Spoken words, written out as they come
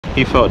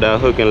He felt that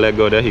hook and let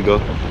go. There he go.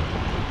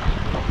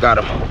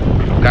 Got him.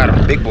 Got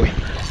him. Big boy.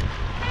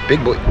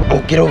 Big boy.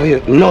 Oh, get over here.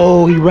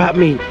 No, he wrapped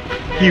me.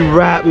 He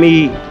wrapped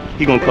me.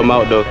 He gonna come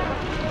out though.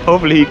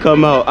 Hopefully he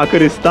come out. I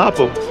couldn't stop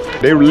him.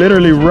 They were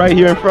literally right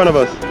here in front of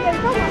us.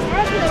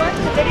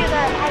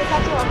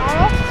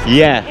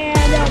 Yeah.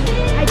 And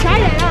I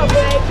tried that out,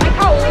 but I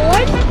caught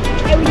one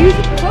and we used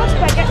it for hooks,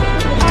 but I guess it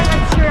was hard not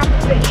to steer off the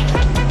fish.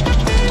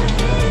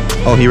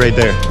 Oh, he right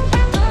there.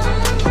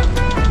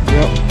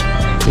 Yep.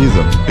 He's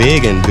a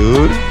big one,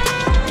 dude.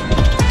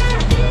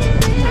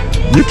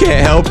 You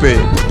can't help it.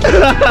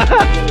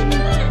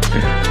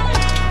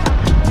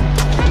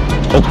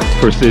 Oh,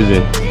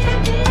 precision.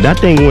 That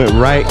thing went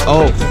right.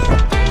 Oh.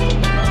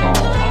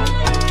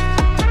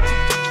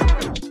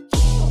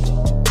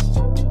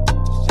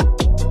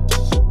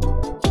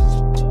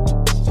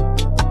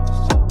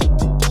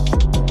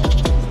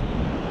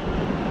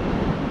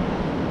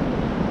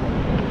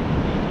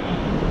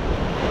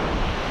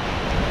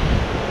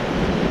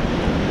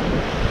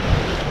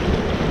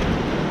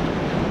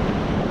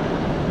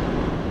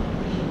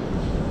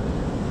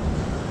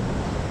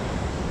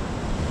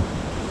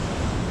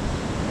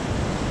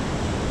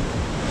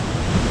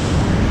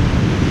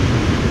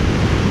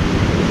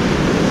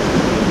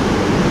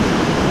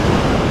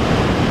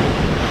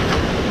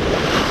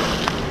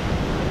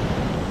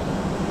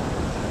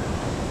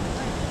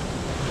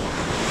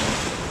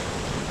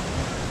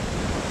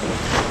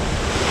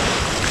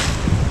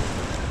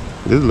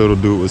 This little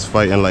dude was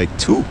fighting like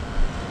two.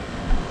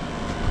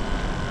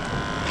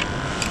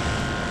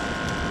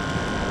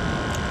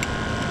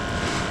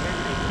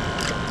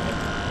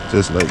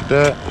 Just like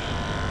that.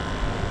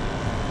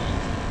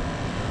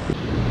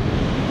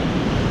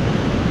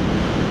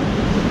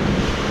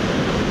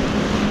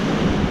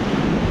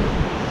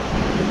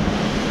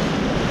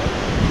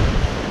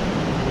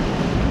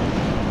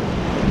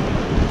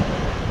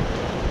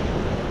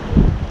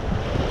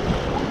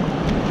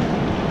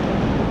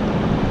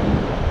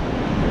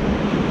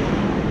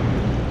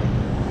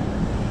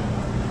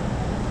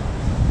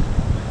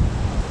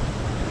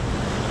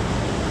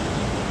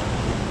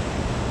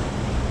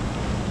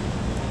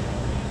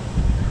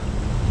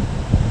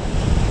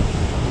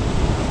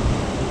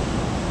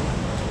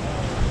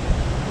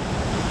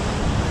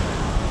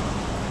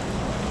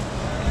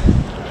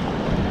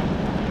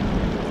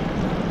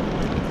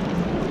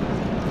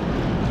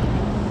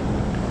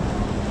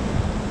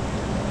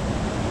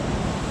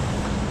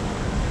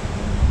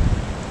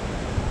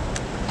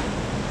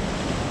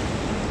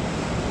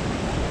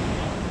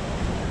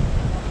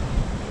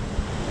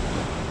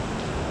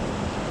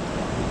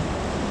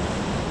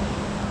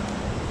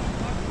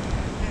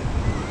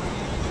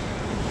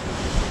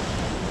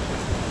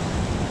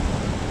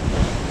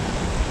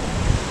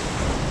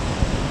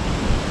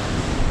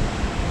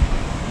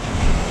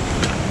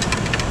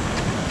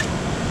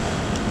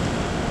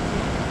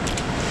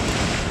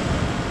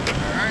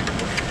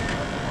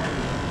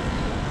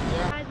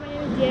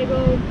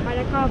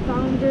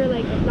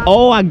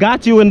 Oh, I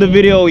got you in the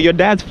video. Your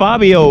dad's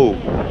Fabio.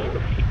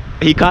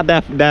 He caught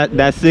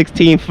that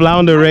 16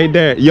 flounder right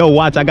there. Yo,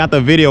 watch, I got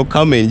the video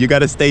coming. You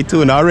gotta stay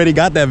tuned. I already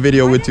got that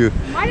video with you.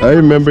 I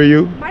remember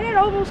you. My dad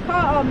almost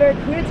caught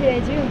barracuda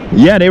today too.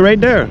 Yeah, they right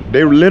there.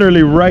 They were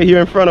literally right here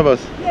in front of us.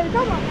 Yeah, they're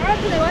talking about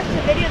after they watched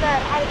the video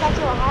that I caught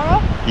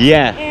Mojarra.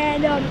 Yeah.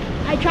 And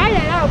I tried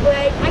that out, but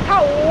I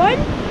caught one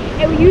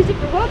and we used it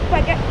for hook,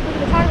 but it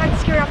was hard not to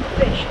scare off the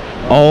fish.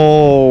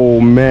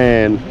 Oh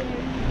man.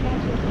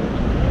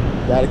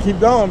 Gotta keep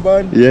going,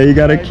 bud. Yeah, you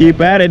gotta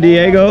keep at it,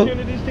 Diego.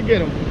 Opportunities to get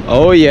them.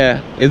 Oh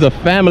yeah, it's a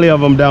family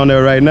of them down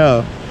there right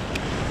now.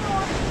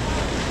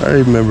 I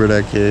remember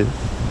that kid.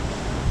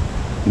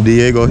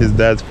 Diego, his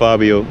dad's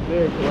Fabio.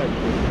 Very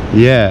collected.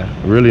 Yeah,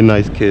 really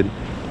nice kid.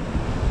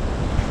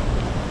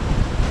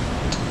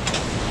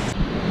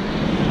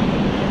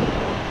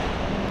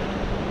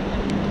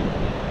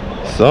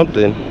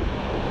 Something.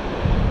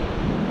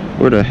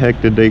 Where the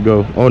heck did they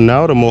go? Oh,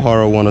 now the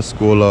Mojarra want to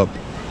school up.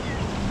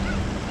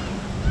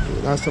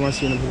 Last time I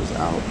seen him, he was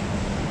out.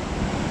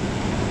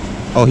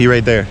 Oh, he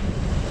right there.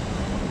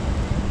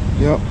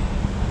 Yep.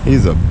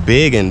 He's a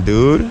big one,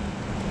 dude. He's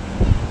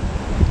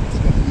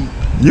gonna eat.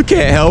 You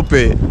can't help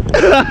it.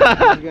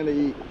 He's gonna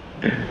eat.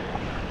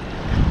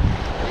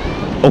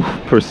 Oh,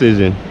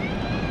 precision.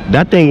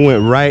 That thing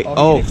went right.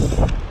 Oh.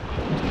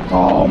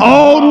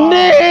 Oh,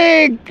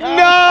 Nick!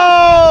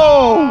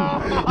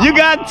 No! You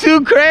got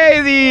too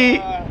crazy.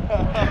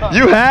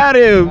 You had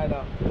him.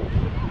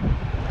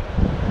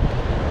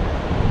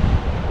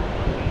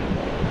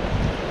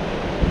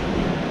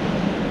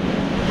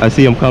 I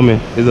see him coming.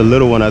 He's a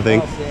little one, I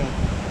think. What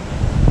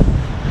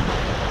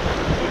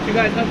you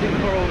guys hunting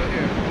for over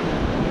here?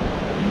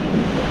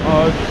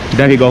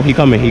 There he go. He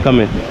coming. He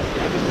coming.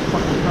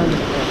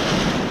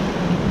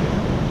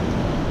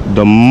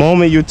 The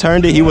moment you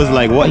turned it, he was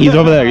like, what? He's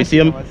over there. You see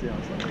him?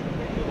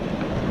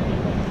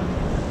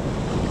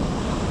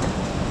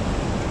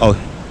 Oh.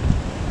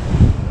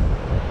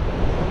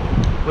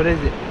 What is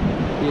it?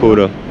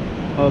 Cuda.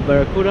 Oh,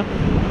 barracuda?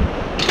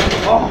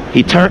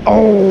 He turned.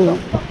 Oh.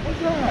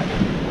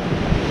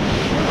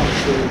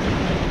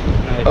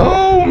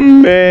 Oh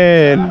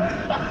man.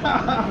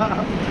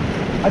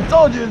 I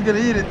told you he was gonna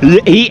eat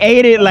it. He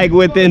ate it like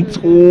within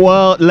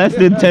less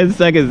than 10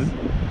 seconds.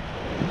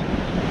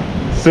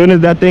 As soon as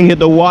that thing hit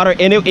the water,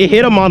 and it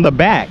hit him on the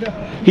back.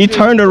 He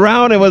turned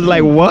around and was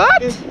like,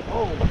 what?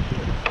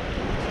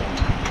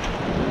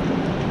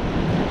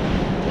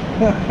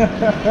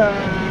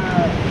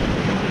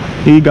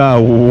 He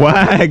got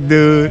whacked,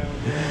 dude.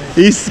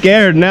 He's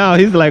scared now.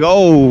 He's like,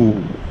 oh.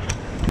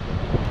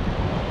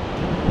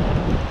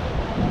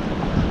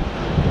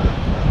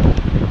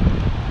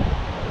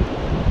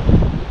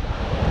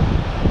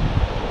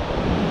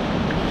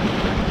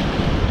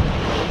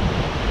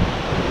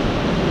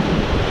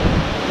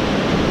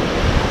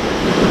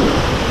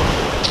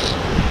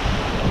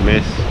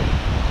 Miss.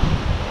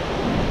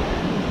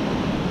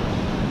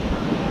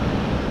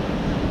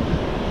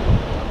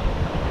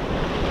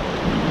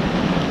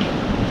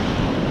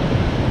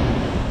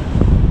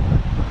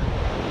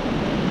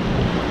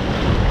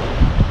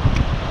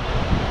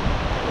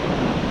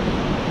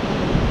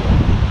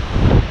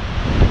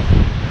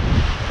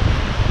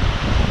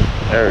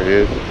 There it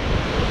is.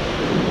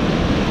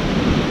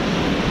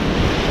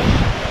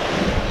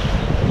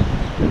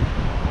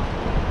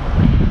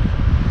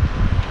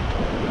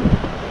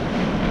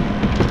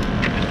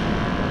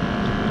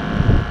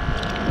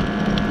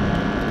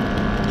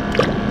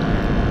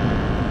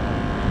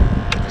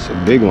 It's a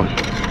big one.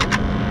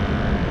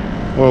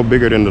 Well,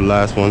 bigger than the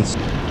last ones.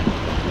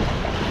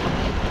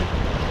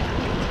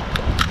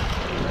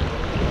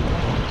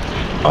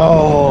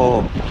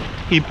 Oh,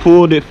 he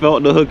pulled it,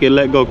 felt the hook, and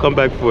let go. Come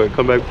back for it.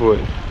 Come back for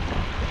it.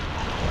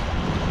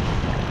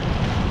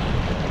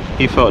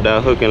 He felt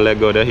that hook and let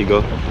go. There he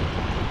go.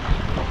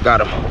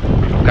 Got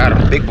him. Got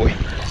him. Big boy.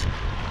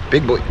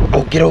 Big boy.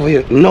 Oh, get over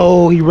here.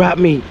 No, he wrapped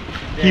me.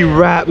 He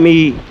wrapped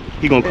me.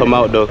 He gonna come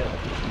out though.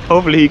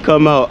 Hopefully he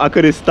come out. I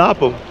couldn't stop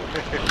him.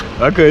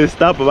 I couldn't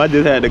stop him. I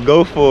just had to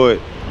go for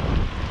it.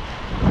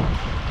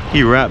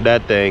 He wrapped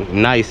that thing.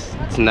 Nice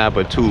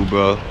snapper too,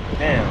 bro.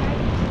 Damn.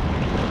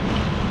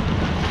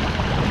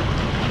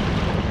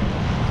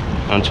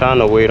 I'm trying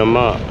to wait him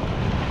up.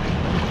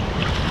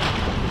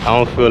 I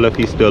don't feel if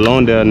he's still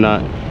on there or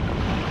not.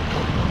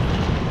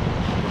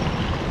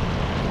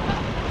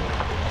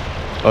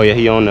 Oh yeah,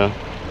 he on there.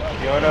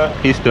 You on there?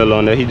 He's still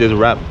on there. He just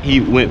wrapped. He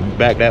went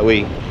back that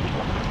way.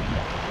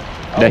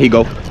 There he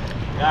go.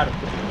 Got him.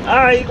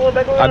 Alright, you going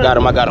back over? I got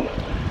him. I got him.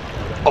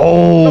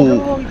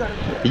 Oh,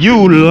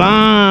 you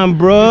lying,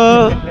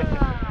 bruh.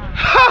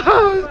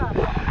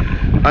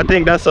 I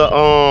think that's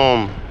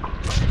a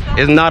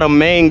it's not a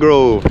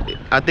mangrove.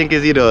 I think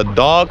it's either a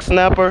dog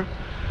snapper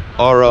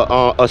or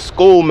a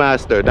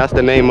schoolmaster. That's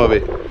the name of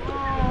it.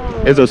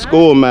 It's a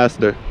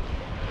schoolmaster.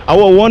 I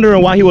was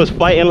wondering why he was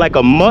fighting like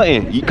a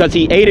mutton, because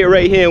he ate it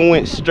right here and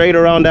went straight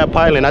around that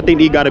piling. I think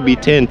he got to be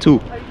 10 too.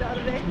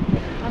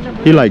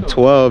 He like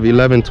 12,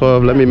 11,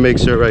 12. Let me make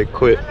sure right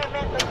quick.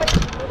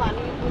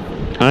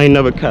 I ain't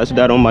never catch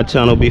that on my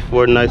channel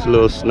before. Nice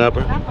little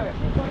snapper.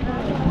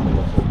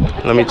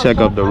 Let me check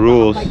up the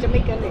rules. Red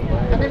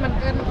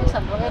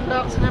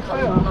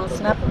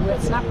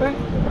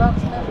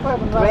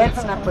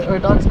snapper or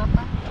dog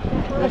snapper?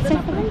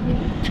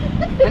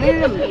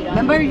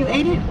 Remember you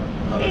ate it?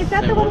 Is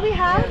that the one we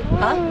had?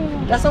 Huh?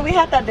 That's what we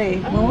had that day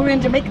when we were in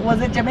Jamaica.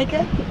 Was it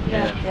Jamaica?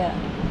 Yeah.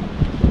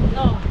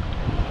 No.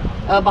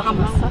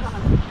 Bahamas.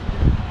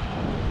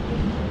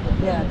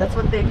 Yeah, that's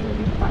what they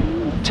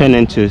 10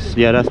 inches.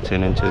 Yeah, that's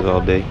 10 inches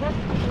all day. Oh,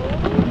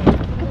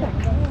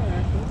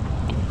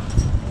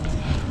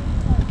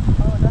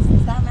 that's the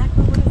sand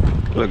mackerel. What is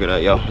that? Look at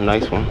that, yo.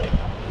 Nice one.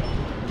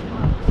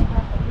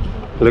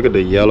 Look at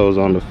the yellows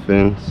on the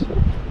fins.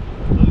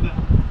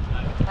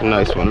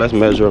 Nice one. Let's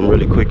measure him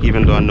really quick,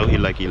 even though I know he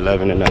like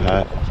 11 and a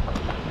half.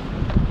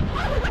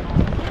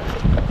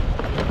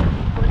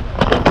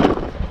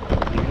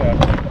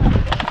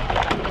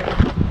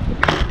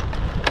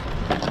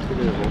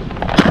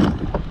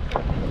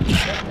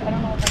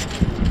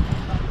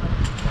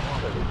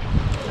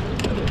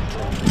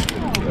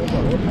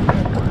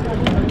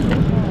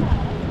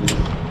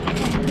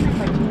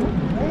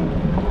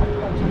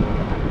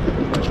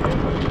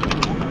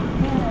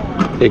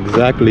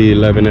 Exactly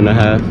 11 and a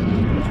half.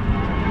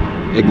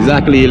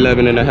 Exactly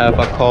 11 and a half.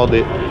 I called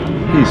it.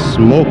 He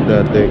smoked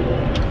that thing.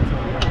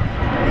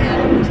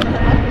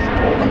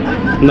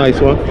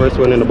 Nice one. First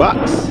one in the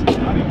box.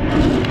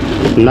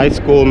 Nice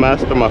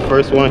schoolmaster. My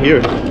first one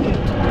here.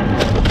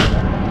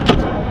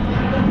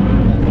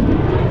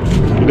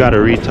 You gotta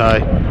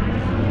retie.